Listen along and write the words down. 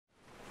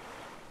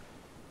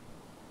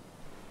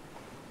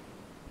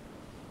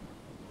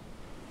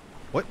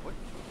What?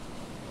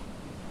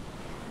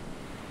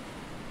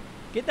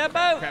 Get that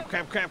boat.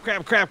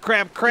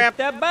 Crap. Get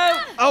that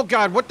boat. Oh,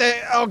 God, what the?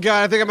 Oh,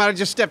 God, I think I might have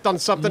just stepped on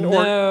something.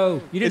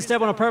 No, you didn't step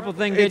on a purple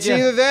thing, did you?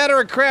 It's either that or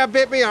a crab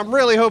bit me. I'm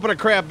really hoping a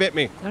crab bit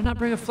me. Did I not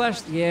bring a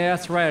flashlight? Yeah,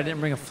 that's right. I didn't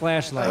bring a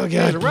flashlight. Oh, God.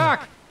 There's a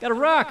rock. Got a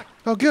rock.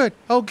 Oh, good.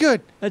 Oh,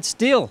 good. That's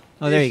steel.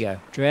 Oh, there you go.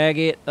 Drag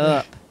it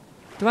up.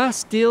 Do I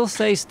still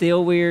say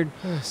steel weird?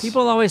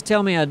 People always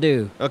tell me I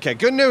do. Okay,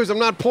 good news. I'm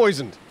not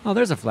poisoned. Oh,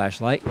 there's a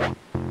flashlight.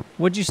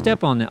 What'd you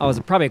step on? Oh, it was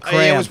probably a crab.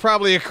 Yeah, it was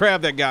probably a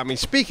crab that got me.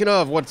 Speaking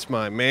of, what's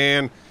my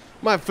man?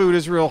 My food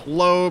is real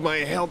low. My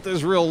health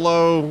is real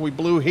low. We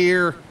blew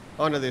here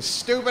onto this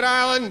stupid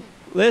island.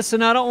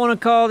 Listen, I don't want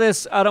to call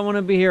this I don't want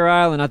to be here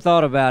island. I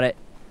thought about it.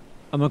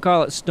 I'm going to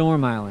call it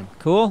Storm Island.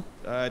 Cool?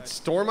 It's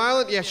Storm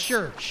Island? Yeah,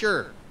 sure.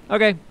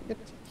 Okay.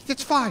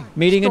 It's fine.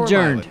 Meeting Storm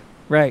adjourned. Island.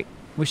 Right.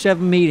 We should have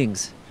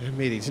meetings.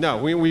 Meetings. No,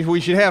 we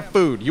should have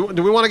food.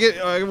 Do we want to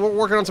get we're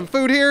working on some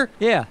food here?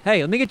 Yeah.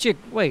 Hey, let me get you.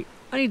 Wait.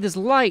 I need this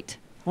light.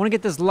 I want to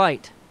get this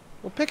light.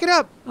 Well, pick it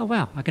up. Oh,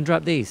 wow. I can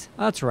drop these.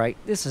 Oh, that's right.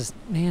 This is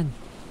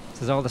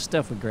all the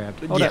stuff we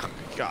grabbed. Hold up.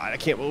 God, I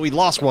can't believe we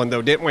lost one,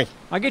 though, didn't we?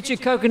 I'll get you a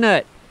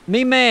coconut.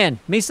 Me man.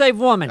 Me save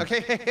woman.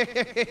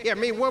 Okay. Yeah,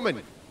 me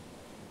woman.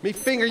 Me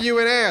finger you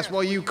in ass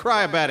while you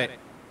cry about it.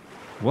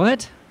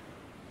 What?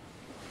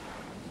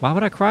 Why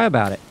would I cry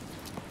about it?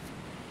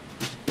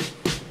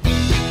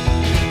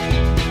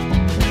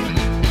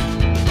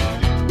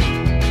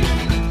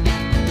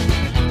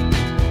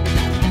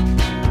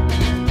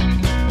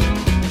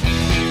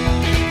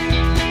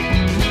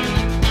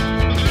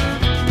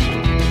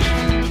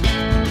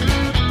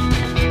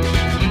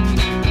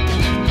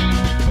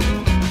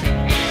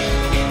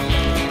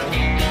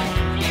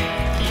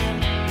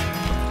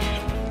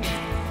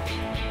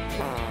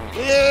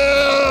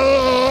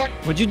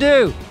 What'd you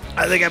do?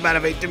 I think I might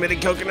have ate too many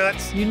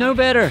coconuts. You know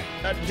better.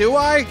 Do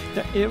I?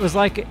 It was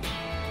like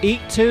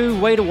eat two,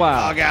 wait a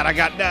while. Oh, God, I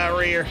got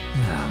diarrhea.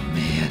 Oh,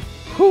 man.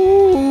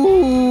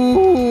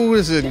 Ooh,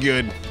 this isn't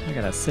good. I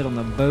gotta sit on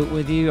the boat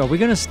with you. Are we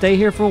gonna stay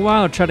here for a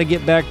while or try to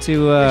get back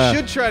to, We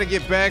should try to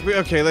get back.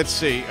 Okay, let's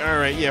see. All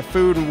right, yeah,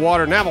 food and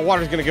water. Now my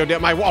water's gonna go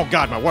down. Oh,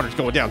 God, my water's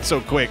going down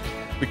so quick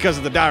because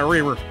of the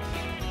diarrhea.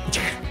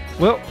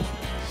 Well,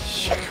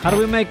 how do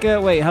we make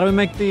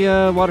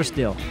the water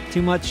still?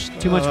 Too much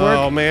work?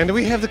 Oh, man, do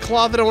we have the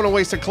cloth? I don't want to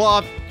waste a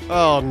cloth.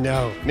 Oh,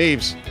 no.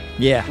 Neebs.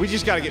 Yeah. We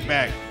just gotta get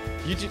back.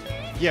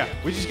 Yeah,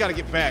 we just gotta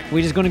get back.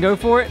 We just gonna go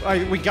for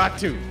it? We got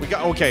to.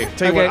 Okay.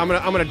 Tell you what, I'm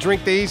gonna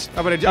drink these.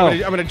 I'm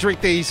gonna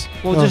drink these.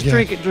 Well, just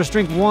drink it. Just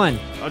drink one.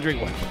 I'll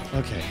drink one.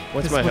 Okay.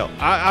 What's my health?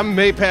 I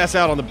may pass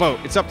out on the boat.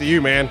 It's up to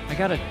you, man. I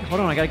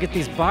gotta get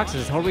these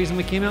boxes. The whole reason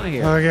we came out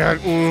here. Oh,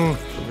 God.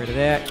 Get rid of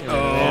that.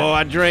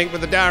 I drank,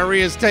 but the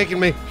diarrhea's taking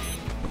me.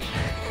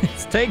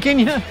 It's taking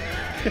you?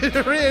 It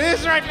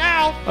is right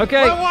now.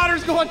 Okay. My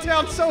water's going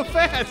down so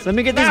fast. Let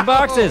me get these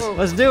boxes.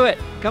 Let's do it.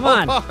 Come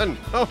on. Hold on.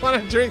 I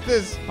want to drink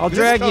this. I'll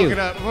drag you.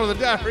 Before the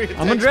diarrhea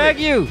I'm gonna drag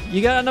you.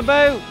 You got on the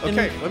boat.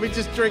 Okay, let me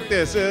just drink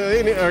this.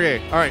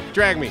 Okay, all right,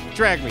 drag me.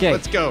 Okay.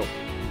 Let's go.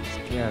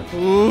 Yeah.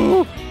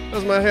 Ooh,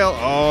 that's my hell.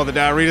 Oh, the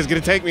diarrhea's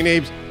gonna take me,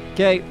 Neebs.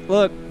 Okay,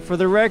 look, for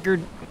the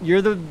record,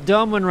 you're the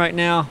dumb one right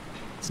now.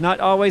 It's not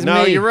always me.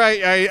 No, you're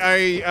right.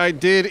 I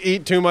did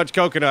eat too much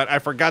coconut. I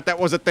forgot that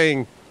was a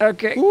thing.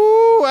 Okay.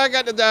 Ooh, I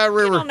got the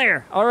diarrhea. Get on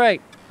there. All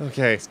right.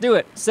 Okay. Let's do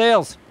it.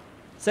 Sails.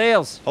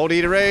 Hold E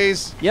to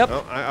raise. Yep.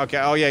 Oh, okay.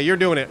 Oh, yeah, you're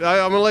doing it.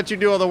 I'm gonna let you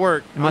do all the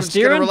work. Am I just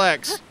steering? gonna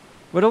relax.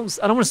 Well,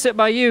 I don't want to sit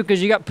by you because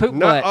you got poop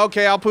butt.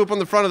 Okay, I'll poop on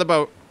the front of the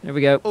boat. There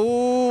we go.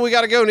 Ooh, we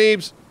gotta go,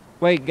 Neebs.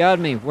 Wait, guide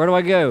me. Where do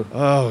I go?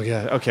 Oh,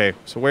 God. Okay,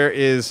 so where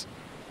is...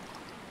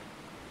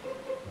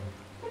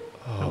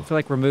 I don't feel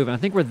like we're moving. I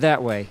think we're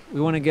that way.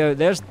 We want to go.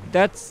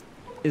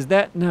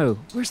 No.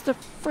 Where's the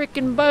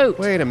freaking boat?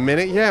 Wait a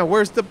minute. Yeah,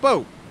 where's the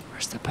boat?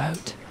 Where's the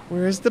boat?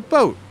 Where is the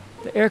boat?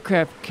 The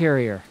aircraft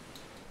carrier.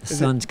 The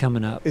sun's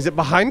coming up. Is it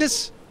behind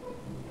us?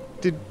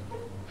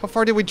 How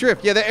far did we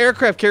drift? Yeah, the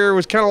aircraft carrier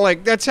was kind of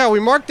like, that's how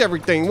we marked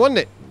everything, wasn't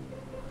it?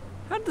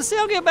 How did the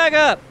sail get back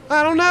up?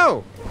 I don't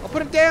know. I'll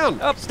put it down.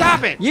 Oh,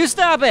 stop it. You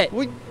stop it.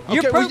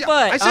 You're poop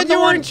butt. I said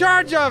you were in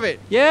charge of it.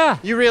 Yeah.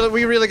 We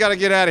really got to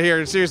get out of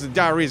here. Seriously,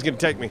 diarrhea's going to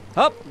take me.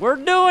 Up, we're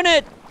doing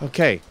it.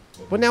 Okay.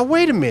 But now,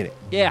 wait a minute.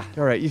 Yeah.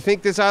 All right, you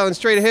think this island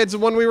straight ahead's the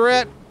one we were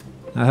at?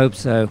 I hope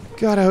so.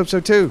 God, I hope so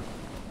too.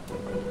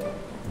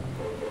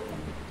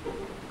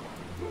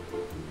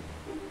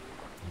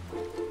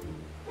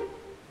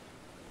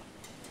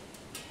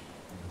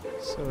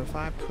 So if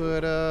I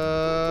put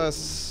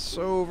us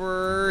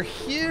over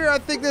here, I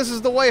think this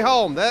is the way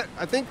home.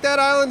 I think that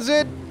island's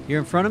it. You're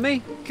in front of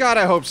me? God,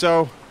 I hope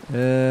so.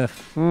 Yeah,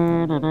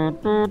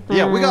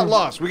 we got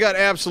lost. We got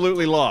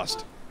absolutely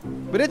lost.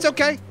 But it's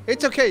okay.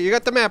 It's okay. You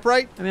got the map,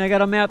 right? I mean, I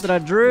got a map that I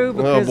drew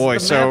because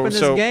the map in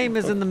this game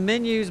is in the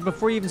menus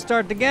before you even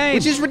start the game.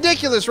 Which is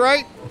ridiculous,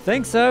 right? I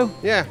think so.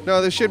 Yeah,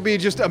 no, there should be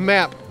just a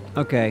map.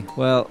 Okay,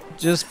 well,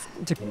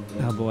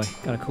 oh boy,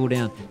 gotta cool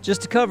down.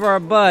 Just to cover our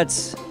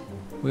butts,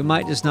 we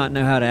might just not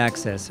know how to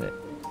access it.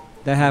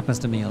 That happens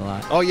to me a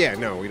lot. Oh yeah,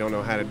 no, we don't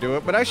know how to do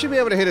it, but I should be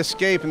able to hit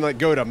escape and like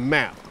go to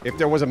map. If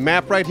there was a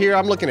map right here,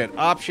 I'm looking at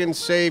options,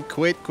 save,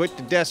 quit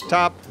to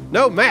desktop.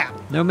 No map.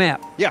 No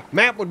map. Yeah,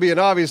 map would be an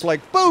obvious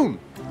like, boom,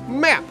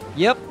 map.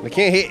 Yep. I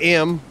can't hit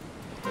M.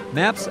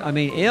 Maps, I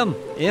mean,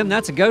 M,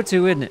 that's a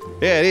go-to, isn't it?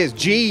 Yeah, it is.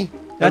 G.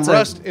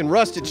 In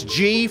Rust, it's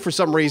G for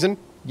some reason.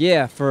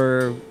 Yeah,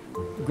 for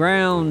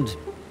ground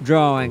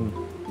drawing.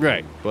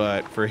 Right,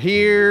 but for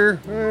here,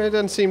 it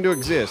doesn't seem to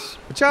exist.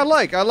 Which I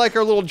like. I like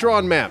our little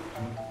drawn map.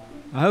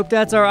 I hope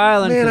that's our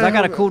island, Man, because I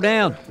gotta cool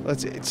down.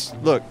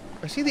 Look,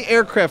 I see the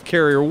aircraft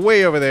carrier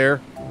way over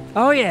there.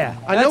 Oh yeah,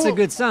 that's a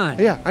good sign.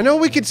 Yeah, I know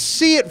we could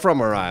see it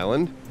from our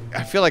island.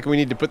 I feel like we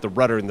need to put the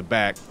rudder in the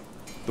back.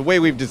 The way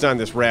we've designed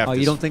this raft. Oh,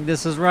 you don't think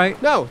this is right?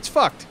 No, it's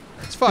fucked.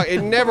 It's fucked.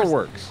 It never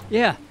works.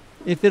 Yeah,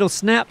 if it'll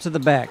snap to the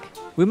back.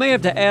 We may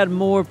have to add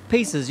more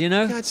pieces, you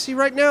know? God, see,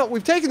 right now,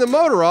 we've taken the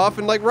motor off,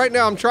 and like right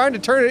now, I'm trying to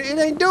turn it. It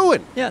ain't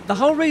doing. Yeah, the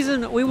whole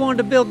reason we wanted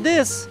to build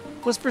this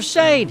was for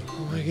shade.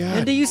 Oh my God.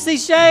 And do you see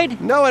shade?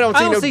 No, I don't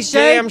see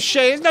damn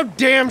shade. There's no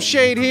damn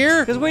shade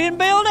here. Because we didn't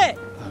build it.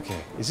 Okay,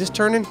 is this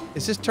turning?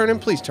 Is this turning?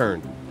 Please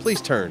turn.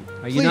 Please turn.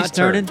 Are you not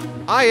turning?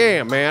 I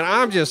am, man.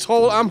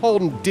 I'm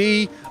holding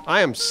D.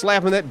 I am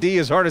slapping that D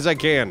as hard as I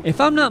can. If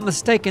I'm not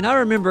mistaken, I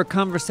remember a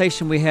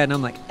conversation we had, and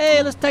I'm like,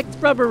 hey, let's take the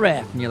rubber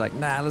raft. And you're like,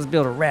 nah, let's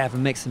build a raft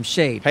and make some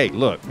shade. Hey,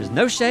 look. There's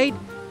no shade.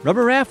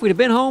 Rubber raft, we'd have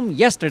been home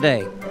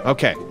yesterday.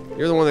 Okay,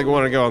 you're the one that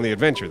wanted to go on the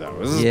adventure, though.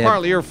 This is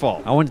partly your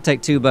fault. I wanted to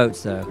take 2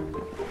 boats, though.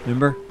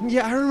 Remember?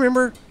 Yeah, I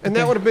remember. And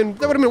that would have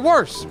been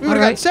worse. We would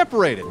have gotten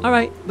separated. All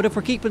right, but if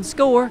we're keeping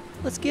score,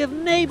 let's give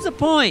Neebs a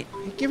point.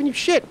 I'm giving you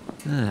shit.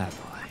 Ah, boy.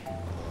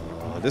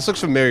 This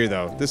looks familiar,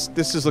 though. This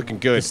is looking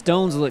good. The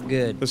stones look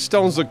good. The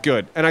stones look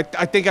good. And I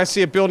think I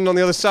see a building on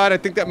the other side. I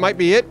think that might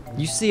be it.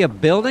 You see a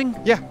building?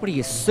 Yeah. What are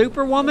you,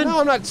 Superwoman? No,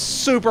 I'm not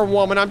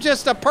Superwoman. I'm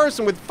just a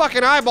person with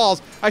fucking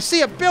eyeballs. I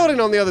see a building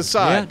on the other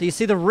side. Yeah. Do you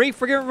see the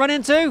reef we're going to run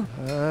into?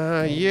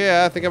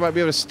 Yeah. I think I might be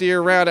able to steer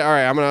around it. All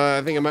right,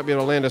 I think I might be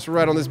able to land us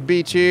right on this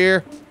beach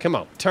here. Come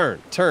on, turn.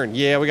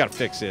 Yeah, we got to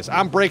fix this.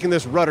 I'm breaking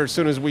this rudder as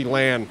soon as we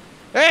land.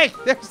 Hey,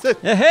 there's the...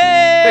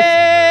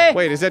 Hey!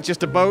 Wait, is that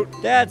just a boat?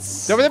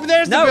 There's the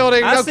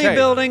building. I see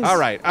buildings. All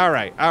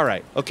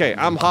right. Okay,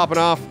 I'm hopping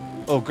off.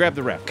 Oh, grab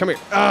the raft. Come here.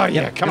 Oh,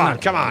 yeah, come on.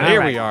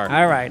 Here we are.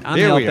 All right, I'm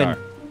Here helping. we are.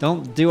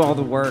 Don't do all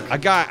the work. I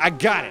got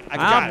it.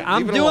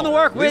 I'm doing the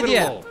work with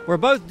you. We're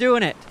both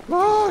doing it.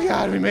 Oh,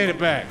 God, we made it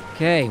back.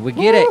 Okay, we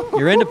get it.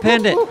 You're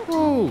independent.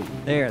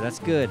 There, that's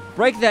good.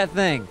 Break that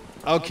thing.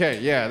 Okay,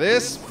 yeah,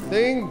 this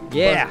thing.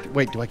 Yeah.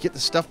 Wait, do I get the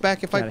stuff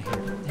back if I?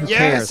 Who Yes,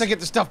 cares? I get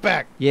the stuff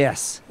back.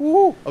 Yes.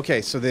 Woo.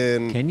 Okay, so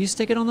then. Can you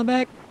stick it on the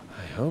back?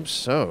 I hope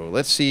so.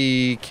 Let's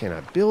see. Can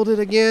I build it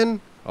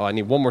again? Oh, I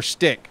need one more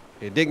stick.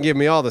 It didn't give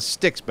me all the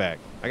sticks back.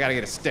 I gotta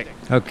get a stick.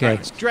 Okay. Right,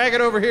 let's drag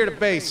it over here to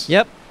base.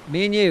 Yep.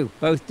 Me and you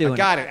both doing it.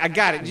 I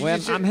got it. Well,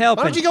 I'm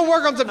helping. Why don't you go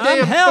work on some damn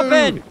I'm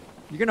helping. food?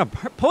 You're gonna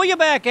pull your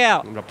back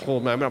out. I'm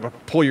gonna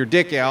pull your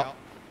dick out.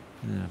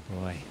 Oh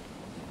boy.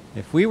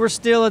 If we were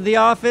still at the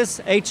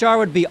office, HR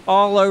would be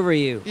all over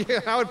you. Yeah,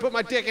 I would put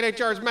my dick in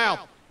HR's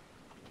mouth.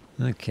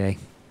 Okay.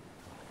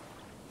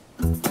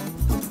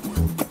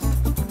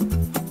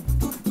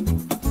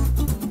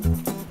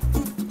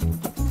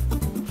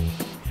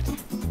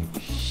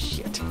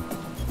 Shit.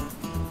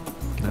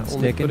 Can I Only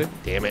stick put it?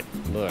 Damn it.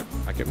 Look,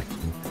 I can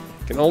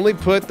only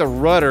put the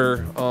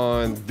rudder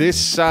on this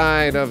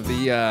side of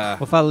the,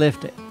 What if I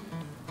lift it?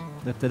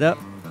 Lift it up?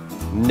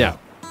 No.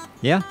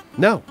 Yeah?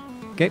 No.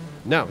 Okay.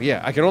 No,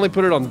 yeah. I can only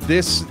put it on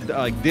this,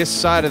 this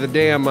side of the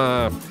damn,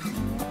 I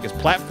guess,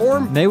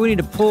 platform? Maybe we need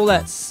to pull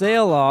that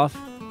sail off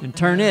and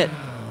turn it.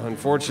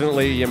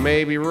 Unfortunately, you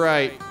may be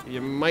right.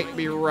 You might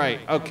be right.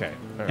 Okay.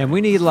 All right. And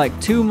we need like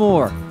two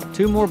more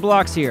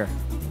blocks here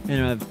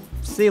and a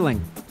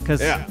ceiling. Cause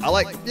Yeah,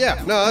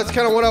 no, that's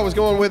kind of what I was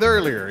going with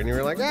earlier. And you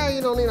were like,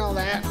 you don't need all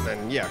that. And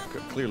then, yeah,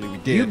 clearly we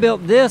did. you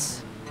built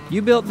this.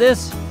 You built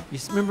this. You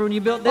remember when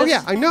you built this? Oh,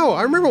 yeah, I know.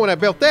 I remember when I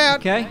built that.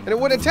 Okay. And it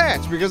wouldn't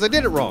attach because I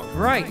did it wrong.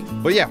 Right.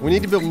 But yeah, we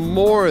need to build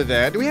more of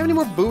that. Do we have any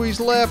more buoys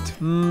left?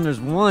 There's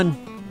one.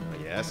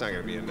 Oh, yeah, that's not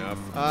going to be enough.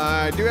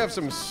 I do have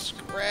some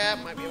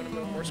scrap. Might be able to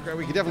make more scrap.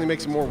 We could definitely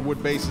make some more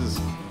wood bases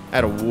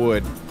out of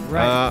wood.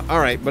 Right. All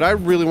right, but I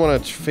really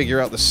want to figure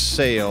out the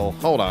sail.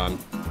 Hold on.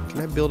 Can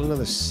I build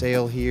another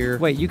sail here?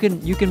 Wait, you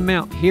can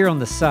mount here on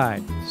the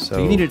side.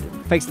 So you need to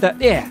face that.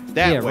 Yeah.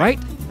 That yeah, way. right?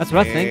 That's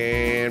what I think.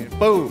 And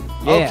boom.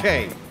 Yeah.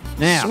 Okay.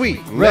 Now. Sweet.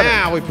 Rudder.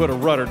 Now we put a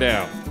rudder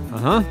down.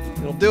 Uh-huh.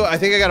 It'll do it. I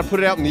think I got to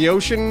put it out in the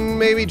ocean,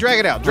 maybe. Drag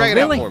it out. Drag it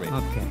really? out for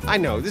me. Okay. I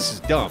know. This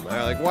is dumb.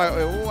 Like,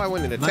 why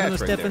wouldn't it Am I attach gonna right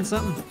step there? in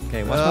something?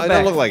 Okay, watch It my back.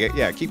 doesn't look like it.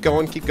 Yeah, keep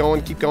going, keep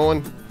going, keep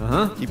going.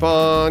 Uh-huh. Keep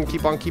on,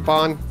 keep on, keep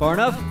on. Far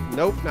enough?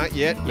 Nope, not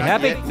yet. You not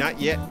happy? Yet, not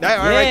yet. All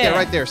right there, Yeah.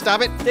 right there.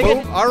 Stop it. Dig Boom.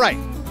 it. All right.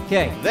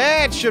 Okay.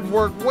 That should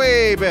work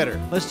way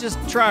better. Let's just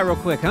try real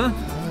quick, huh?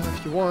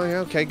 If you want,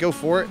 okay, go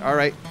for it. All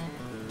right.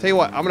 Tell you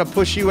what, I'm gonna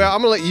push you out. I'm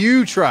gonna let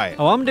you try it.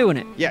 Oh, I'm doing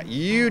it. Yeah,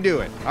 you do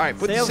it. All right,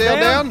 put Sails the sail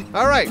down. down.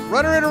 All right,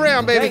 rudder it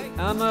around, baby.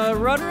 Okay, I'm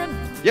ruddering.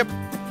 Yep.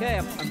 Okay,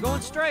 I'm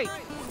going straight.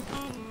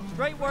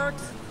 Straight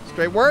works.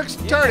 Straight works?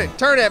 Turn it.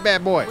 Turn that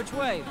bad boy. Which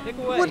way? Pick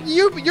a way. What,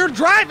 you're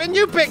driving.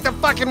 You pick the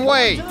fucking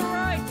way. To the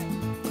right.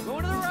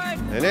 Going to the right.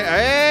 And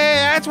hey,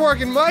 that's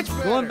working much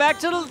better. Going back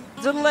to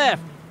the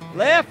left.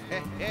 Left.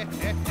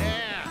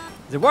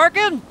 Is it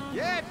working?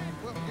 Yeah.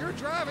 Well, you're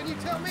driving. You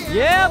tell me.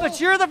 Yeah, but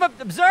you're the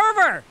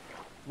observer.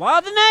 Why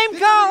the name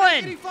This calling? doesn't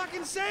make any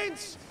fucking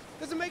sense.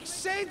 Doesn't make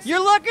sense. You're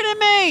looking at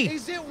me.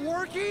 Is it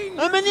working?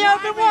 I'm You're in the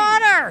open driving.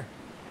 water.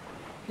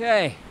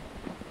 Okay.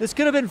 This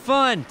could have been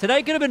fun.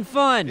 Today could have been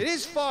fun. It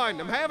is fun.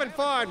 I'm having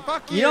fun.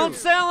 Fuck you. You don't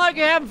sound like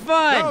you're having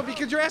fun. No,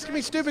 because you're asking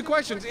me stupid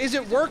questions. Is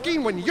it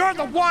working when you're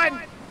the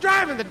one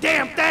driving the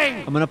damn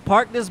thing? I'm gonna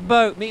park this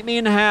boat. Meet me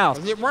in the house.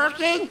 Is it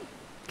working?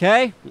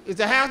 Okay? Is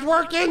the house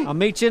working? I'll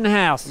meet you in the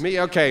house.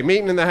 Okay,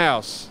 meeting in the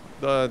house.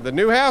 The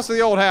new house or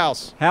the old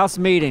house? House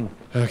meeting.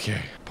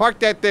 Okay. Park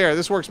that there.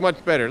 This works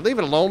much better. Leave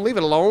it alone. Leave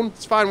it alone.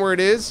 It's fine where it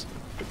is.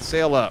 Let's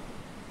sail up.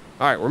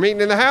 All right, we're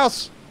meeting in the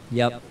house.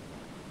 Yep.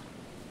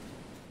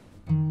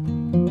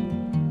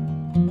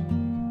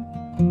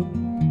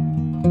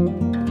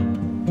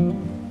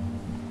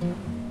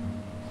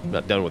 I'm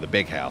not done with the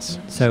big house.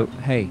 So,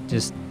 hey,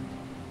 just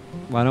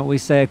why don't we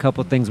say a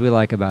couple things we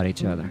like about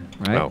each other,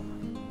 right? Oh.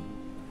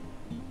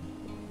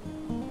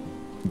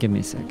 Give me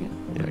a second.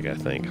 Yeah, I gotta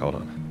think. Hold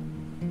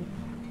on.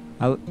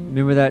 I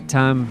remember that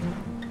time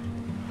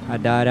I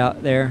died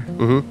out there?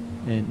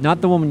 Mm-hmm. And not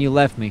the one when you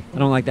left me. I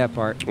don't like that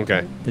part.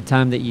 Okay. The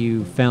time that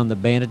you found the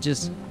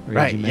bandages. Or did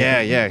Right. you make Yeah,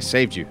 it? yeah. I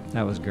saved you.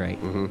 That was great.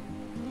 Mm-hmm.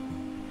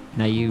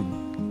 Now you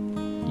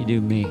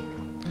do me.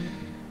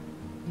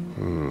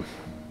 Mm.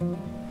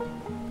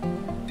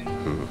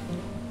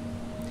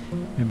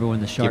 Remember when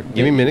the shark?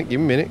 Give me a minute. Give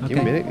me a minute. Give me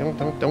a Okay.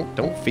 minute.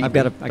 Don't feed I've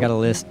me. got a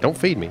list. Don't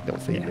feed me.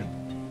 Don't feed Yeah. me.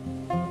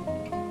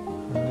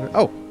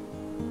 Oh.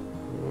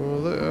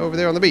 Look, over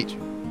there on the beach.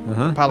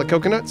 Uh-huh. Pile of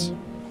coconuts.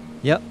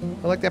 Yep.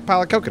 I like that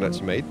pile of coconuts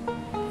you made.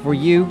 For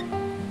you.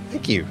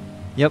 Thank you.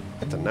 Yep.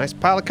 That's a nice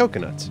pile of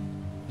coconuts.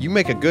 You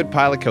make a good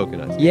pile of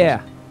coconuts.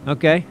 Yeah.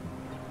 Okay.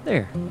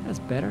 There. That's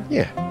better.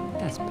 Yeah.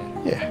 That's better.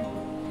 Yeah.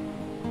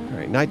 All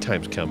right.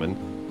 Nighttime's coming.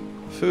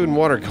 Food and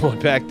water going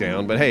back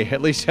down, but hey,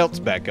 at least health's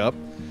back up.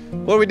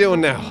 What are we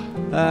doing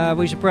now?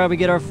 We should probably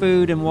get our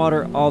food and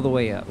water all the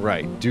way up.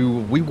 Right. Do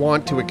we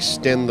want to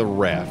extend the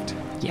raft?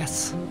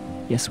 Yes.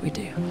 Yes, we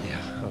do.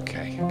 Yeah.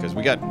 Okay. Because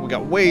we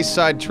got way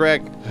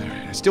sidetracked. All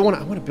right. I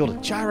want to build a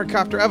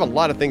gyrocopter. I have a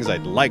lot of things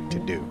I'd like to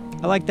do.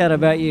 I like that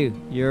about you.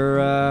 You're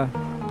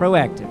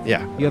proactive.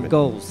 Yeah. You have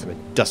goals. I'm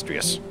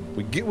industrious.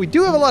 We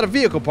do have a lot of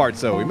vehicle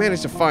parts, though. We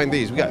managed to find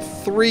these. We got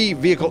 3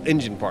 vehicle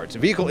engine parts.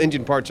 Vehicle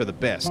engine parts are the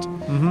best.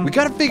 Mm-hmm. We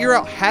got to figure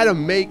out how to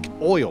make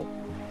oil.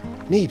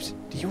 Neebs,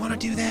 do you want to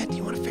do that? Do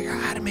you want to figure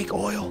out how to make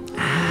oil? Oh,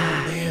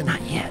 man.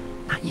 Not yet.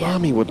 Not yet.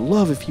 Mommy would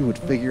love if you would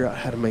figure out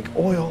how to make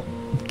oil.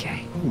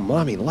 Okay. Ooh,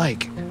 Mommy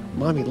like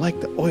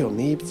the oil,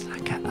 Neebs. I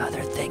got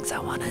other things I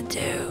want to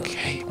do.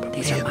 Okay, but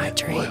These man, are my that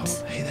dreams.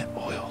 Oil, hey, that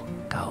oil.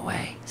 Go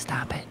away.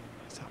 Stop it.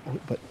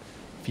 But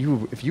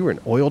if you were an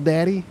oil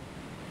daddy,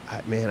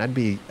 I'd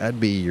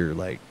be your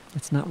like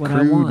That's not what I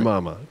crude want.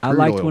 mama. I crude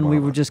liked oil when we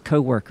mama. were just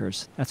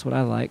co-workers. That's what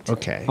I liked.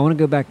 Okay. I want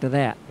to go back to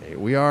that. Hey,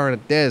 we are in a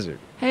desert.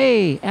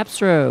 Hey,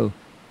 Abstro.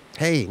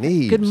 Hey,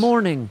 Neebs. Good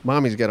morning.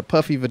 Mommy's got a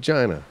puffy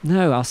vagina.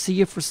 No, I'll see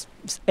you for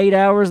 8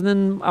 hours and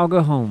then I'll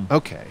go home.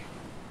 Okay.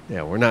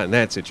 Yeah, we're not in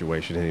that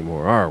situation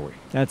anymore, are we?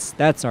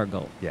 That's our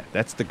goal. Yeah,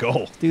 that's the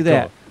goal. Do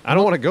that. Goal. I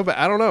don't want to go back.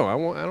 I don't know.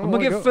 I'm wanna gonna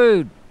get go.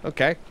 food.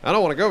 Okay. I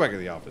don't want to go back to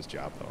the office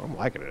job though. I'm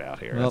liking it out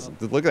here. Well-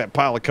 Look at that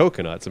pile of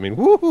coconuts. I mean,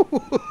 woo.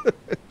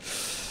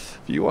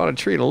 If you want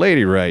to treat a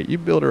lady right, you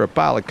build her a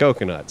pile of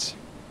coconuts.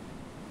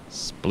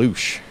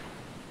 Sploosh.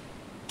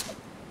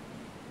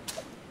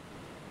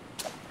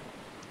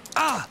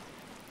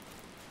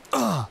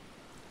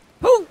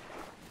 Whoo!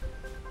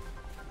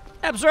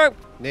 Abstro.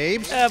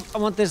 Neebs? I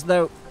want this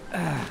though.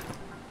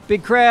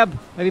 Big crab,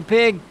 maybe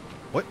pig.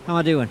 What? How am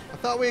I doing? I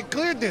thought we had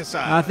cleared this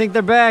out. I think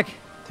they're back.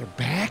 They're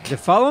back? They're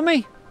following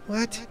me?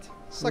 What?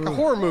 It's like a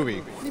horror movie.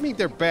 What do you mean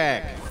they're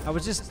back? I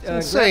was just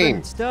insane.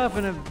 grabbing stuff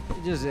and it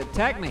just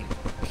attacked me.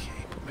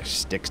 Put my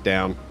sticks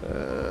down.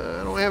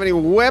 I don't have any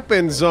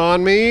weapons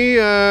on me.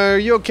 Are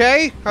you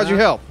okay? How's your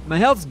health? My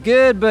health's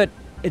good, but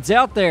it's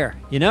out there,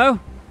 you know?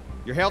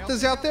 Your health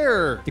is out there?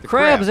 Or The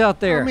crab's out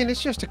there. I mean,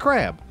 it's just a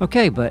crab.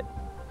 Okay, but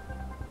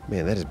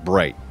Man, that is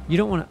bright. you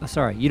don't want to,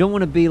 sorry, you don't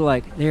want to be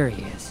like, there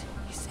he is.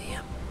 You see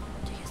him?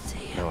 Do you see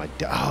him? No, I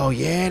do. Oh,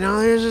 yeah,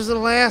 no, there's this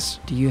little ass.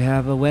 Do you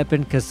have a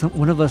weapon? Because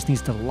one of us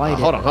needs to light it.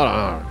 Hold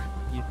on.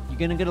 You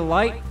gonna get a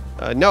light?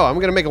 No, I'm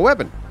going to make a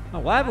weapon. Oh,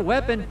 well, I have a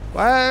weapon.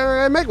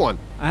 I make one.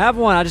 I have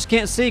one. I just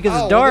can't see because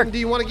Oh, it's well, dark. then do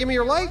you want to give me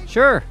your light?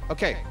 Sure.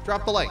 Okay,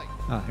 drop the light.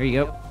 Oh, here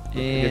you go.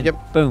 And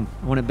Yep. boom.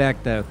 I want it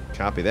back though.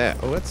 Copy that.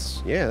 Oh,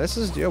 this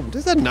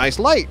is a nice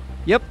light.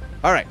 Yep.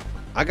 All right,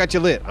 I got you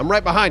lit. I'm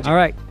right behind you. All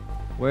right.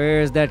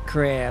 Where's that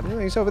crab? Oh,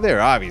 he's over there,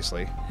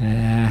 obviously.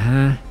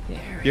 Uh-huh.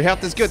 There. Your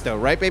health is good, though,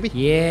 right, baby?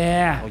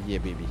 Yeah. Oh, yeah,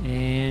 baby.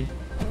 And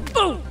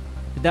boom.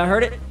 Did that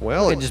hurt it?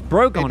 Well, it just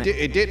broke on it.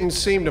 It didn't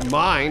seem to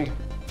mind.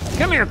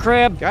 Come here,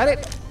 crab. Got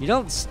it? You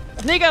don't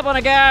sneak up on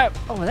a guy.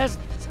 Oh,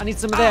 I need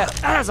some of that.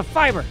 Ah, that's a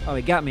fiber. Oh,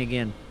 he got me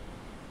again.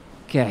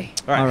 Okay.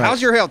 All right.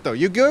 How's your health though?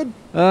 You good?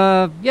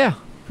 Yeah,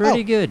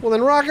 pretty good. Well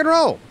then, rock and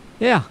roll.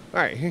 Yeah. All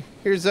right.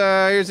 Here's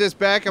this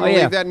back. I'm gonna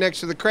leave that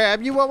next to the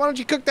crab. Why don't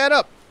you cook that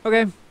up?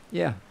 Okay.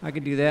 Yeah, I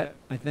could do that.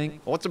 I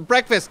think. I want some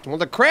breakfast. I want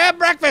the crab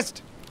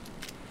breakfast.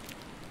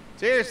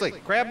 Seriously,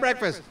 crab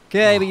breakfast.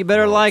 Okay, but you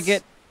better like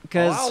it,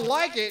 because I'll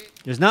like it.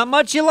 there's not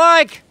much you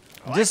like.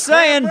 Just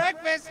saying.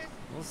 Breakfast.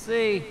 We'll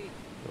see.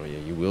 Oh yeah,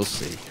 you will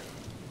see.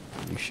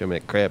 You show me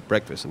that crab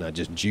breakfast and not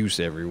just juice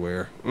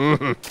everywhere.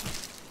 Mm-hmm.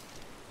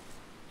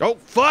 Oh,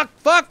 fuck!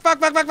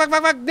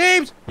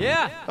 Neebs!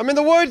 Yeah. I'm in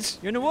the woods.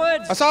 You're in the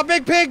woods. I saw a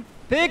big pig.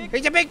 Pig.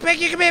 He's a big pig.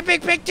 You can be a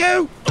big pig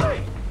too.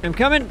 I'm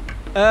coming.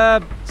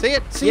 See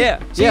it? See yeah.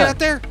 it? See it out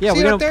there? Yeah, see we're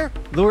it gonna up there?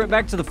 Lure it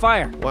back to the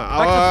fire. Well,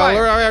 back to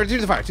the fire. Do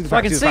the fire. Do the If fire.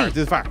 I can Do the see. fire. Do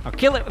the fire. I'll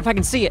kill it if I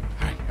can see it.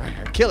 All right.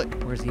 Kill it.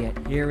 Where's he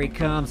at? Here he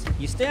comes.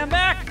 You stand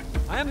back.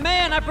 I am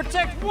man. I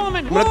protect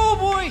woman. Oh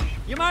boy,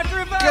 you might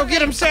revive. Go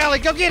get him, Sally.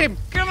 Go get him.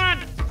 Come on.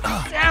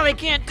 Sally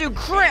can't do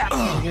crap.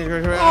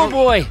 Oh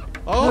boy.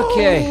 Oh,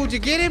 okay. Did you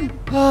get him?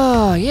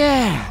 Oh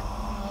yeah.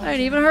 I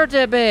didn't even hurt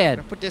that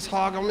bad. Put this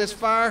hog on this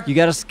fire. You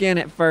gotta skin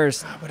it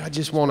first. But I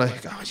just wanna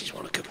cook the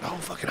whole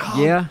fucking hog.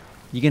 Yeah.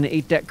 You gonna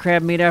eat that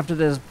crab meat after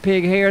this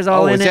pig hair's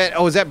all in it?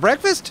 Is that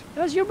breakfast?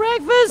 That's your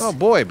breakfast. Oh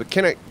boy, but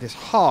this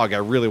hog I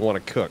really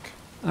want to cook.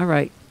 All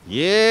right.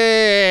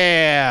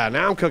 Yeah,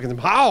 now I'm cooking some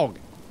hog.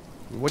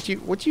 What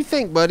you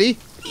think, buddy?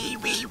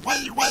 He's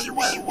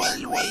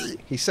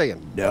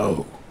saying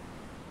no.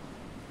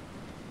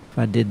 If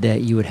I did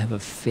that, you would have a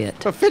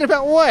fit. A fit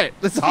about what?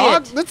 This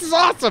hog? This is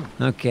awesome.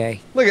 Okay.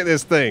 Look at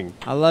this thing.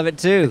 I love it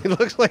too. It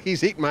looks like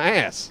he's eating my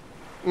ass.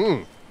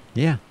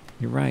 Yeah,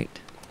 you're right.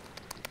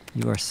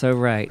 You are so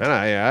right. And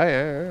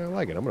I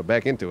like it. I'm gonna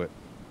back into it.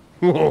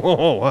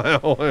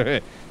 Wow.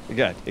 It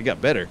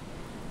got better.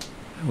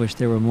 I wish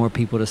there were more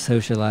people to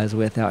socialize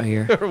with out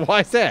here.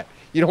 Why is that?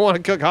 You don't want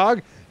to cook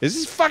hog? Is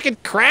this fucking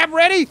crab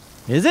ready?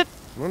 Is it?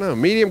 I don't know.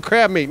 Medium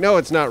crab meat. No,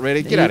 it's not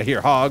ready. Get out of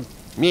here, hog.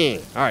 Yeah.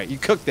 All right, you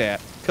cook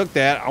that. Cook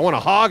that. I want a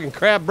hog and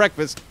crab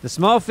breakfast. The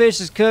small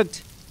fish is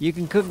cooked. You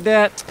can cook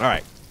that. All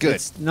right, good.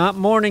 It's not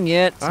morning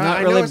yet. It's not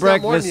I really know it's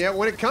breakfast. Not morning yet.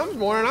 When it comes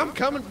morning, I'm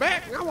coming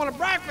back. I want a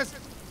breakfast.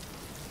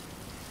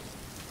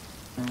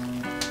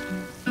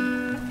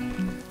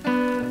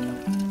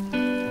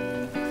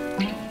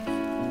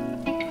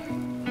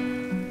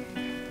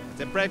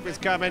 The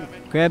breakfast coming.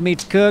 Crab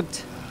meat's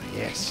cooked. Oh,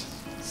 yes.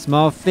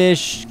 Small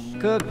fish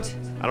cooked.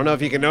 I don't know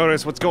if you can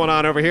notice what's going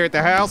on over here at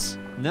the house.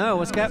 No,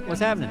 what's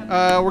happening?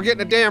 We're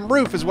getting a damn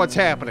roof is what's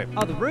happening.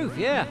 Oh, the roof,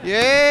 yeah.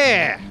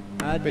 Yeah.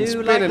 I Been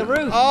do like the spinning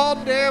roof. all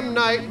damn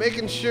night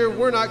making sure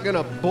we're not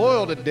gonna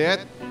boil to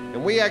death,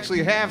 and we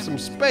actually have some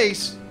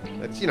space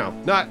that's,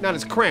 not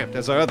as cramped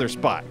as our other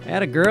spot.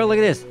 Atta girl, look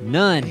at this.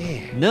 None.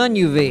 Yeah. None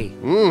UV.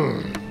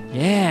 Mmm.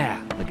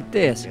 Yeah, look at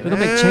this. We're gonna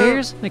make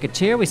chairs? Make a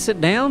chair, we sit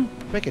down?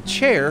 Make a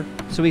chair.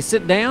 So we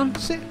sit down?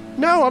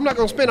 No, I'm not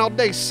gonna spend all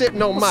day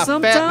sitting on my fat,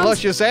 sometimes-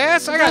 luscious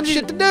ass. I got sometimes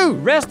shit to do.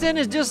 Resting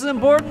is just as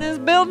important as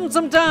building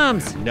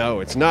sometimes.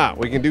 No, it's not.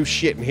 We can do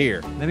shit in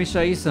here. Let me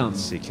show you something.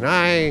 Let's see, can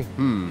I?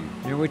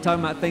 Remember we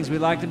talking about things we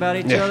liked about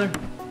each Yeah. other?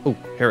 Oh,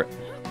 hear it.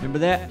 Remember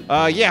that?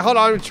 Yeah, hold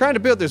on. I'm trying to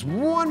build this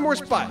one more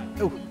spot.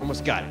 Oh,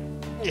 almost got it.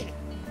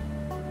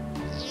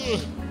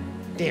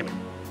 Damn it.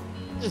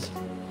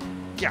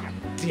 God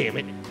damn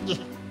it.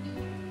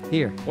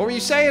 Here, What were you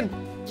saying?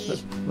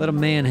 let a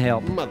man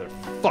help.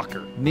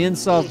 Motherfucker. Men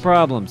solve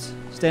problems.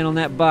 Stand on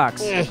that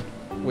box.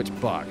 Which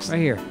box? Right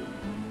here.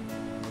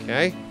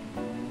 Okay.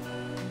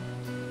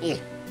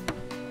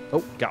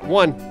 Oh, got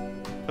one.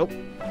 Oh,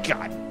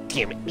 God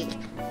damn it.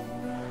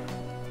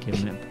 Give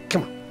him that.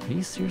 Come on. Are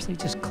you seriously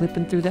just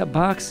clipping through that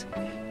box?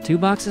 2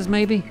 boxes,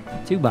 maybe?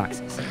 2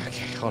 boxes.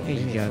 Okay, hold on. There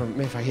you Maybe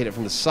go. if I hit it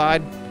from the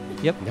side.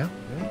 Yep. No?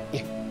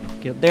 Yeah.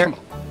 Get up there. Come on.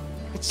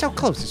 It's so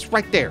close. It's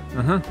right there.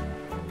 Uh-huh.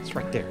 It's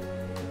right there.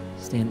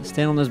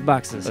 Stand on those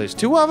boxes. Oh, there's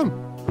 2 of them?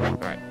 All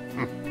right.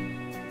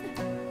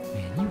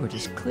 Man, you were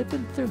just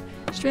clipping through.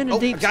 Stranded Oh,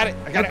 deep. I got it.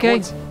 I got okay. it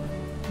once.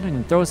 They're not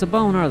gonna throw us a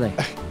bone, are they?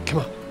 Come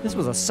on. This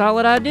was a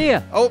solid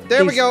idea. Oh,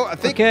 there we go. I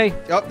think. Okay.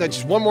 Oh, that's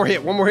just one more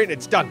hit. One more hit and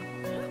it's done.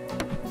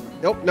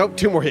 Nope.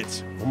 2 more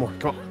hits. One more.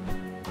 Come on.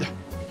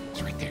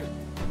 It's right there.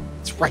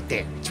 It's right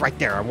there. It's right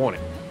there. I want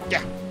it.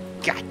 Yeah.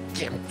 God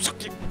damn.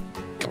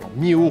 Come on,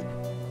 mule.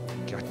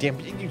 God damn.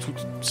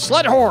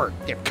 Slut whore.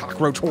 Damn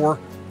cockroach whore.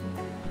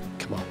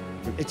 Come on.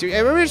 It's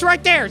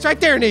right there. It's right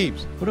there,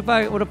 Neebs.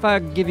 What if I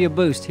give you a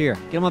boost? Here,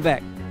 get on my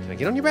back. Can I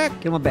get on your back?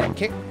 Get on my back.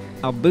 Can't.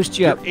 I'll boost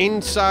you You're up.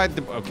 inside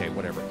the. Okay,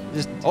 whatever.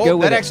 Just Oh, go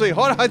with that it. actually.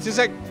 Hold on. Just a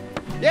sec.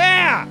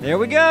 Yeah. There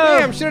we go.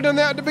 Damn, should have done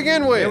that to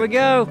begin with. There we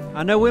go.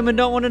 I know women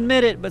don't want to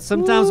admit it, but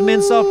sometimes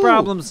men solve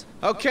problems.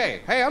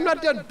 Okay. Hey, I'm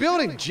not done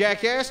building,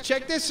 jackass.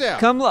 Check this out.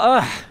 Come,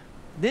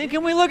 then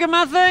can we look at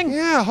my thing?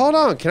 Yeah, hold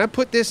on. Can I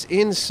put this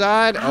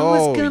inside? I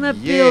was gonna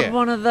build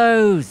one of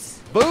those.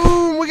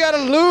 Boom, we got a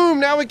loom.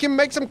 Now we can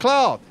make some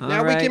cloth.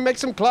 Now we right. can make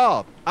some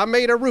cloth. I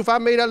made a roof. I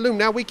made a loom.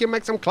 Now we can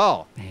make some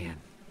cloth. Man,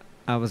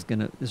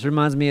 this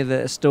reminds me of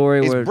the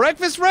story Is where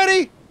breakfast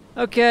ready?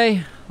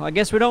 Okay, well, I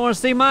guess we don't want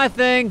to see my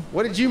thing.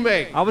 What did you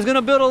make? I was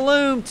gonna build a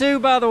loom too,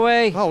 by the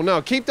way. Oh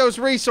no, keep those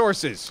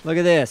resources. Look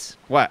at this.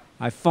 What?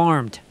 I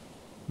farmed.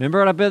 Remember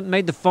when I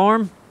made the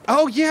farm?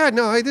 Oh yeah,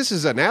 no, hey, this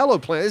is an aloe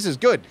plant. This is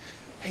good.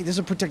 Hey, this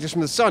will protect us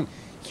from the sun.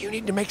 You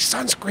need to make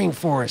sunscreen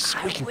for us.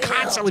 We can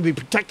constantly be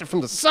protected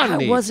from the sun.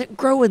 I wasn't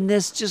growing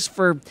this just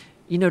for,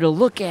 to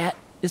look at.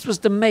 This was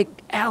to make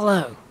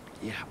aloe.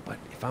 Yeah, but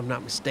if I'm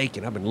not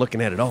mistaken, I've been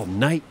looking at it all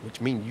night, which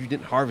means you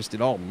didn't harvest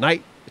it all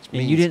night, which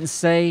means... And you didn't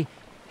say,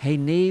 hey,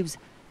 Neebs,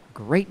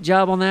 great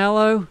job on the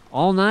aloe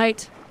all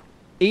night.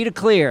 Eat a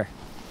clear.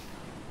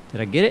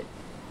 Did I get it?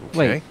 Okay,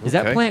 Wait, is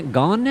that plant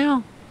gone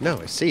now? No,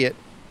 I see it.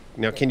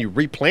 Now, can you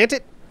replant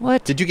it?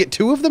 What? Did you get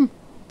 2 of them?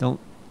 Don't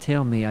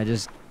tell me.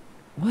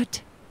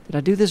 What? Did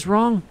I do this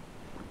wrong?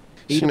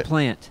 Eat a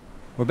plant.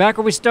 We're back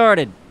where we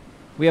started.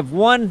 We have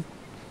one.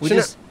 We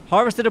just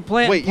harvested a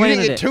plant. Wait, and you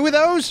planted didn't get 2 of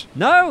those?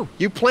 No.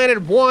 You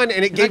planted 1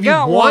 and it gave you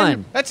got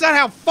 1? That's not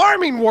how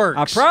farming works.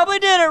 I probably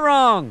did it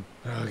wrong.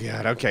 Oh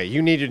God. Okay,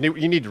 you need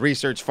to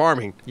research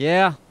farming.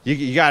 Yeah.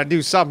 You got to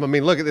do something. I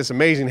mean, look at this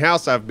amazing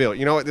house I've built.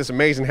 You know what this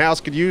amazing house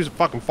could use? A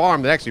fucking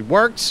farm that actually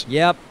works.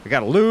 Yep. I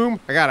got a loom.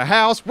 I got a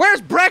house.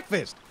 Where's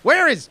breakfast?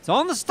 Where is? It's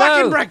on the stove.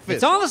 Fucking breakfast.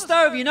 It's on the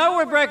stove. You know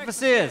where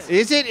breakfast is.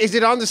 Is it? Is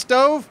it on the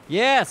stove?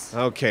 Yes.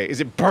 Okay.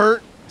 Is it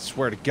burnt? I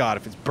swear to God,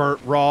 if it's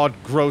burnt, raw,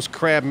 gross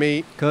crab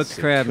meat. Cooked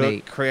crab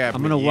meat. Crab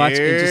I'm gonna meat. watch. I'm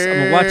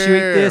gonna watch you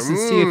eat this and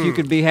see if you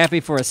could be happy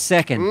for a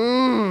second.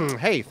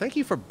 Hey, thank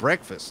you for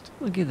breakfast.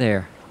 Look at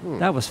there.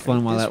 That was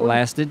fun while This that one?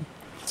 lasted.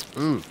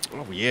 Oh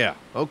yeah.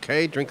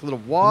 Okay, drink a little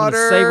I'm water.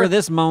 gonna savor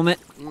this moment.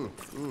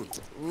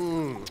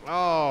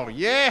 Oh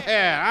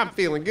yeah, I'm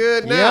feeling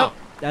good now. Yep.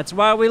 That's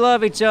why we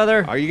love each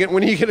other.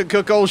 When are you gonna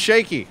cook old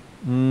Shaky?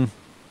 I'm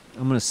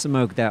gonna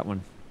smoke that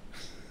one.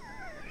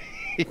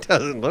 He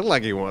doesn't look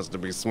like he wants to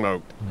be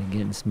smoked. I'm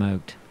getting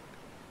smoked.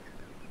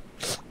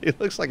 He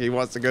looks like he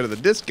wants to go to the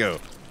disco.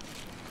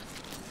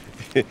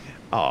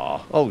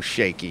 Aw, oh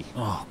Shaky.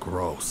 Oh,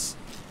 gross.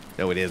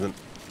 No, it isn't.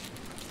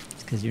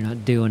 It's because you're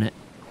not doing it.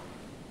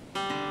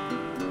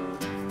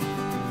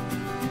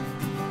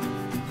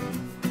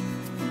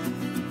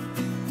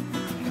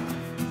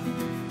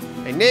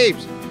 Hey,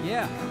 Neebs,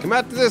 Yeah. come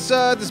out to this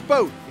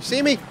boat. You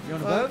see me? You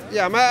on the boat?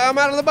 Yeah, I'm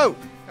out of the boat.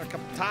 Got a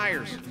couple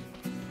tires.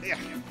 Yeah.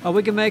 Oh,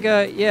 we can make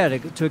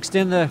to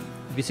extend the.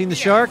 Have you seen the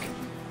shark?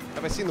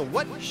 Have I seen the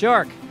what?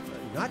 Shark.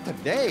 Not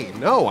today.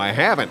 No, I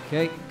haven't.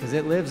 Okay, because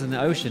it lives in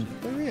the ocean.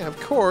 Well, yeah, of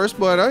course,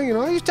 but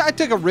I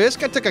took a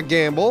risk. I took a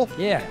gamble.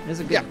 Yeah, this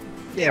is good.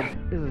 Yeah.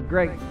 This is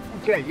great.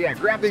 Okay, yeah,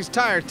 grab these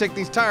tires. Take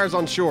these tires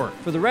on shore.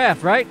 For the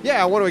raft, right?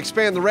 Yeah, I want to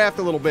expand the raft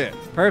a little bit.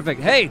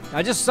 Perfect. Hey,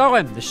 I just saw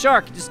him. The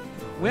shark just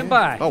went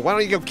by. Oh, why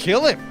don't you go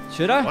kill him?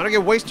 Should Why I? don't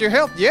you waste your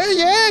health?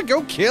 Yeah,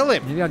 go kill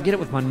him. Maybe I'll get it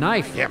with my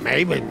knife. Yeah,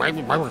 maybe we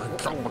can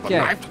kill him with a Okay,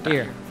 knife.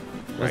 here.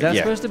 Was Right, that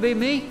yeah. supposed to be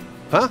me?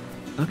 Huh?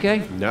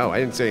 Okay. No, I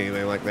didn't say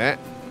anything like that.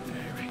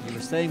 You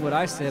were saying what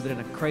I said, but in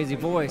a crazy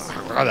voice.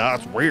 Oh,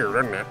 that's weird,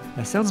 isn't it?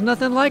 That sounds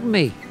nothing like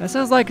me. That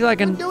sounds like Do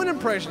an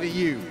impression of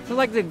you.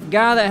 like the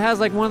guy that has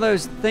like one of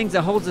those things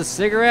that holds a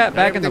cigarette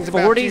back in the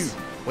Everything's about 40s.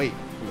 you. Wait,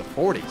 in the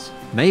 40s?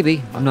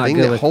 Maybe. I'm not Thing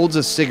good that with. holds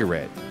a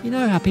cigarette. You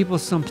know how people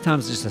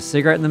sometimes just a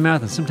cigarette in the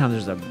mouth, and sometimes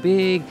there's a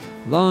big,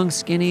 long,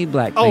 skinny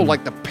black Oh, thing.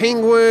 like the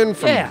penguin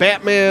from Yeah,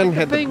 Batman like the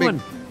had penguin.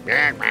 the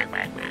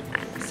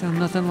big. Sound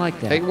nothing like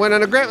that. Hey,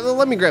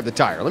 let me grab the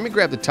tire. Let me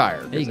grab the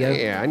tire. There you go.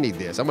 Yeah, I need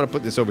this. I'm gonna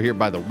put this over here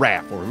by the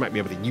raft, where we might be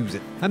able to use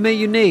it. How many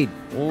you need?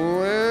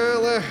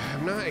 Well,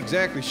 I'm not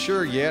exactly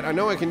sure yet. I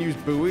know I can use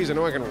buoys. I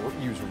know I can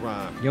use You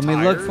want me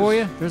to look tires. for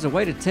you? There's a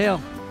way to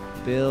tell.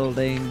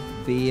 Building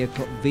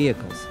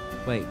vehicles.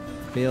 Wait,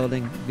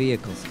 building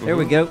vehicles. There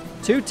we go.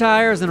 2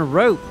 tires and a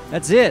rope.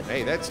 That's it.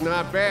 Hey, that's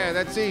not bad.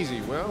 That's easy.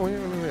 Well,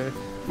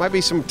 might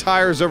be some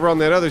tires over on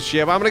that other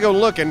ship. I'm gonna go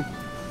looking.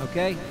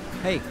 Okay.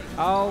 Hey,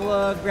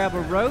 I'll grab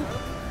a rope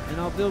and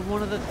I'll build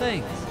one of the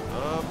things.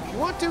 If you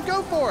want to,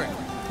 go for it.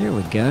 Here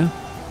we go.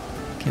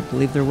 Can't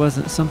believe there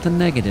wasn't something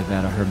negative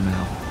out of her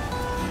mouth.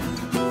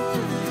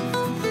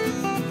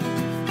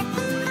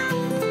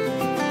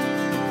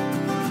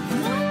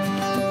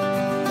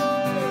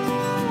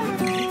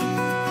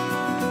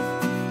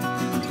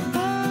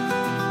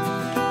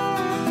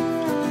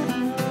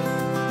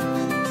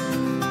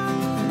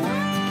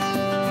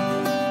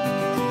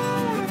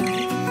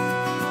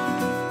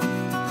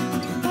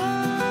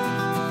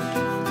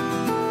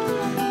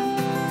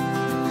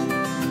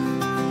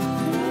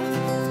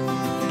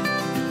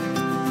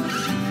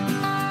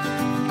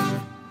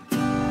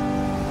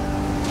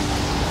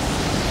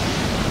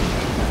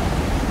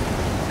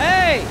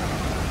 Hey!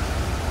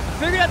 I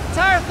figured out the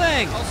tire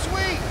thing. Oh,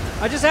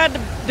 sweet. I just had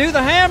to do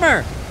the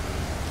hammer.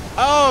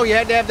 Oh, you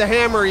had to have the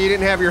hammer. Or you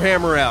didn't have your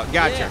hammer out.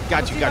 Gotcha. Yeah, Got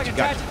let's you. see Got if you. I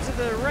Got can you. attach it to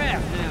the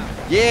raft now.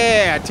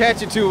 Yeah,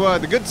 attach it to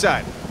the good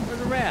side. Where's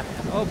the raft?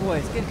 Oh boy,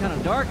 it's getting kind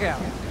of dark out.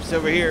 It's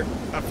over here.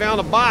 I found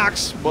a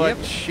box, but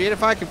Yep. shit,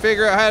 if I can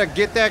figure out how to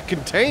get that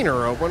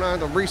container open, I have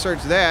to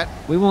research that.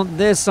 We want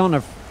this on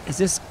a. Is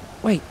this?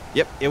 Wait.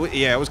 Yep.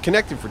 It was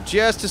connected for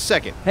just a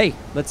second. Hey,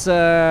 let's. We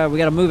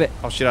gotta move it.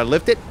 Oh, should I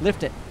lift it?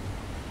 Lift it.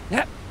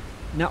 Yep.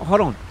 Now,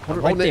 hold on. Hold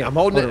it right there. I'm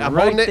holding it. I'm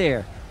right holding it.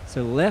 there.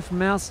 So left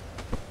mouse.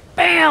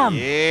 Bam!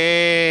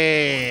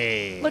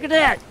 Yay! Look at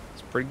that.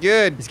 It's pretty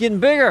good. It's getting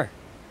bigger.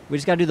 We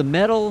just got to do the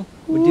metal.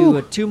 We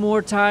do 2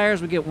 more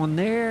tires. We get one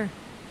there.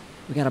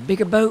 We got a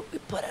bigger boat. We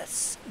put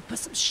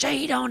some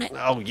shade on it.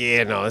 Oh,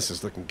 yeah. No, this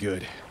is looking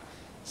good.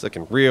 It's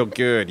looking real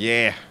good.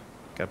 Yeah.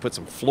 Got to put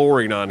some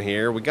flooring on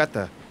here. We got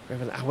the...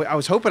 I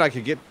was hoping I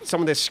could get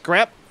some of this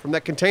scrap from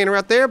that container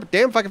out there, but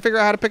damn if I can figure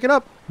out how to pick it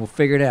up. We'll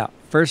figure it out.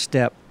 First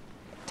step,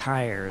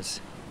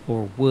 tires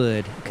or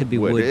wood. It could be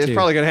wood It's too.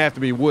 probably going to have to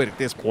be wood at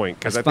this point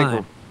because I That's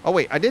think fine. Oh,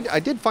 wait. I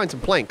did find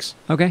some planks.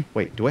 Okay.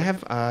 Wait, do I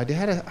have... I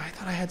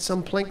thought I had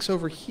some planks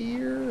over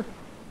here.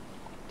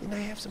 Didn't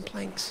I have some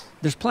planks?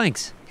 There's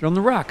planks. They're on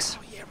the rocks.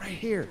 Oh, yeah, right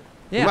here.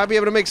 Yeah. We might be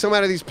able to make some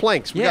out of these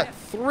planks. We Yeah. got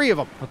 3 of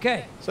them.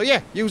 Okay. So,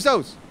 yeah, use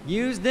those.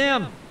 Use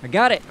them. I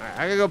got it. All right,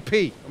 I gotta go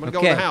pee. I'm gonna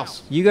Okay. go in the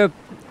house. You go.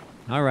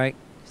 All right.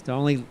 It's the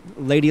only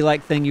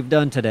ladylike thing you've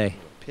done today.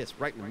 Piss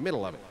right in the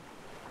middle of it.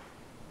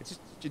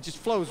 It just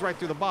flows right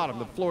through the bottom.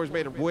 The floor is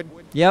made of wood.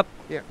 Yep.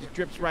 Yeah, it just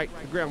drips right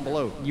to the ground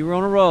below. You were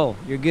on a roll.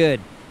 You're good.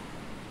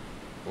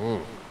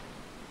 Mm.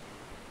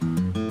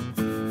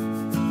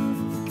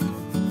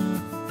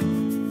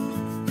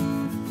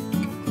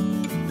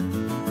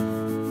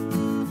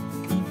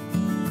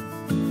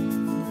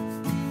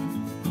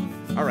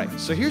 All right,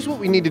 so here's what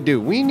we need to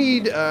do. We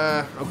need,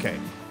 okay.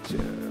 So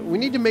we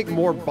need to make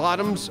more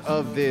bottoms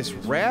of this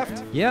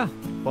raft, Yeah.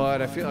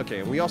 but I feel,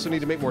 okay, we also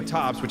need to make more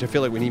tops, which I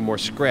feel like we need more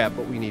scrap,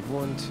 but we need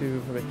 1,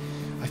 2, 3.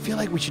 I feel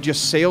like we should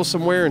just sail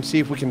somewhere and see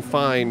if we can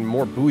find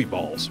more buoy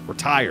balls or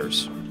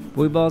tires.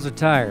 Buoy balls or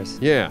tires?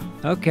 Yeah.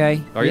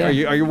 Okay. Are yeah.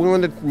 you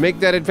willing to make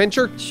that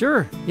adventure?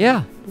 Sure.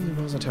 Yeah.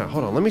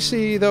 Hold on, let me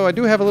see, though. I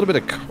do have a little bit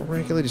of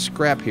calculated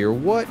scrap here.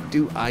 What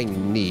do I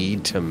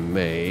need to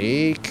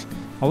make?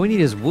 All we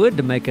need is wood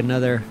to make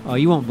another. Oh,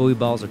 you want buoy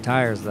balls or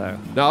tires, though.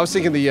 No, I was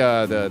thinking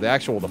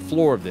the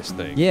floor of this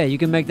thing. Yeah, you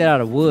can make that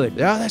out of wood.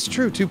 Yeah, that's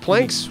true. 2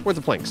 planks? Where's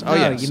the planks? Oh, No,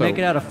 yeah. you make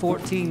it out of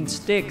 14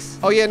 sticks.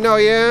 Oh, yeah, no,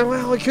 yeah.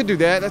 Well, we could do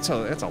that. That's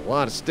a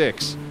lot of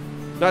sticks.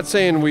 Not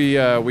saying we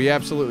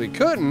absolutely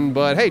couldn't,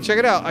 but hey, check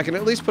it out. I can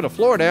at least put a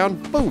floor down.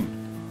 Boom.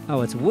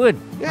 Oh, it's wood.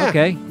 Yeah.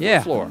 Okay,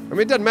 yeah. Floor. I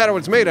mean, it doesn't matter what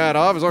it's made out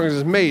of as long as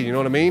it's made, you know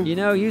what I mean? You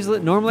know,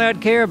 normally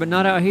I'd care, but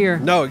not out here.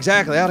 No,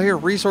 exactly. Out here,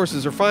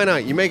 resources are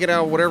finite. You make it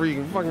out of whatever you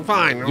can fucking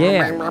find.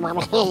 Yeah.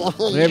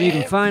 Whatever you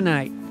can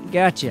find,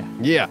 gotcha.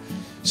 Yeah.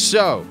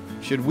 So,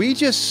 should we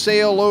just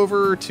sail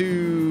over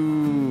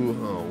to,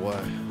 oh,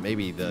 what?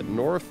 Maybe the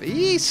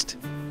northeast?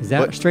 Is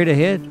that straight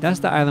ahead? That's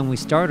the island we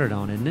started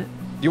on, isn't it?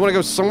 Do you want to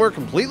go somewhere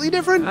completely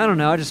different? I don't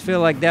know. I just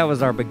feel like that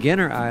was our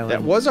beginner island.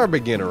 That was our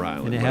beginner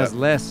island. And it has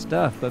less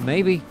stuff, but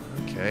maybe.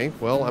 Okay.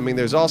 Well, I mean,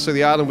 there's also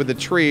the island with the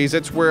trees.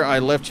 That's where I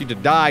left you to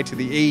die to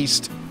the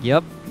east.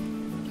 Yep.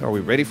 Are we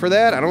ready for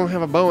that? I don't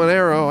have a bow and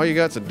arrow. All you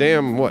got's a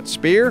damn, what,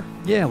 spear?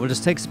 Yeah, we'll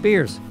just take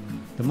spears.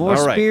 The more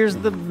All right. spears,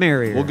 the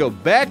merrier. We'll go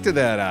back to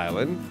that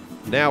island,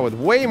 now with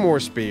way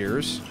more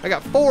spears. I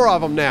got 4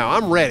 of them now.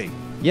 I'm ready.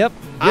 Yep.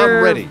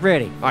 I'm ready.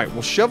 Ready. All right,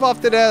 we'll shove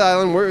off to that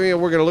island. We're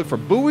going to look for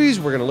buoys.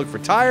 We're going to look for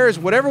tires,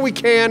 whatever we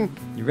can.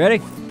 You ready?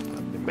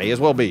 It may as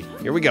well be.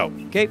 Here we go.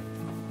 Okay.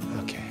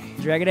 Okay.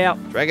 Drag it out.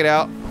 Drag it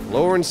out.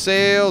 Lowering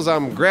sails.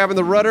 I'm grabbing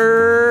the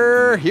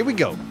rudder. Here we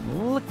go.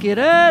 Look at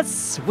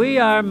us. We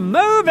are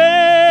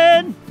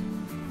moving.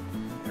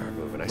 We're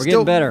moving. We're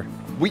getting better.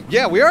 We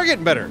are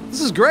getting better.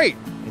 This is great.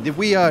 And did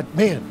we,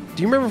 man,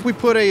 do you remember if we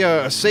put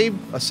a save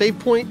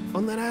point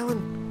on that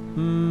island?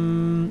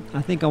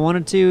 I think I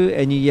wanted to,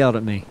 and you yelled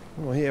at me.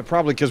 Well, yeah,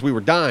 probably because we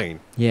were dying.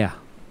 Yeah.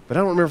 But I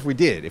don't remember if we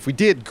did. If we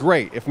did,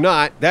 great. If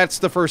not, that's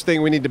the first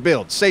thing we need to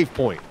build. Save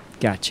point.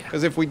 Gotcha.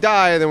 Because if we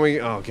die, then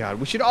oh god,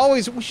 we should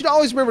always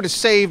remember to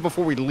save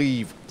before we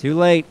leave. Too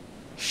late.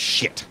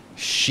 Shit.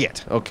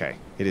 Okay,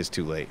 it is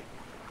too late.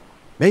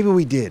 Maybe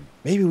we did.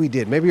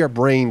 Maybe our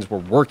brains were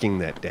working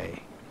that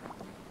day.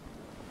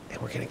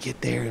 And we're gonna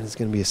get there, and it's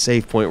gonna be a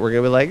save point. We're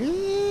gonna be like.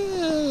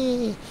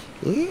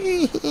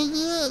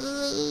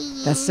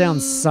 That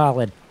sounds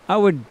solid.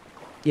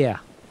 Yeah.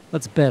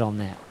 Let's bet on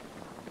that.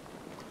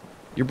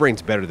 Your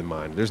brain's better than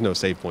mine. There's no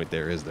save point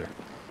there, is there?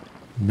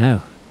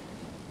 No.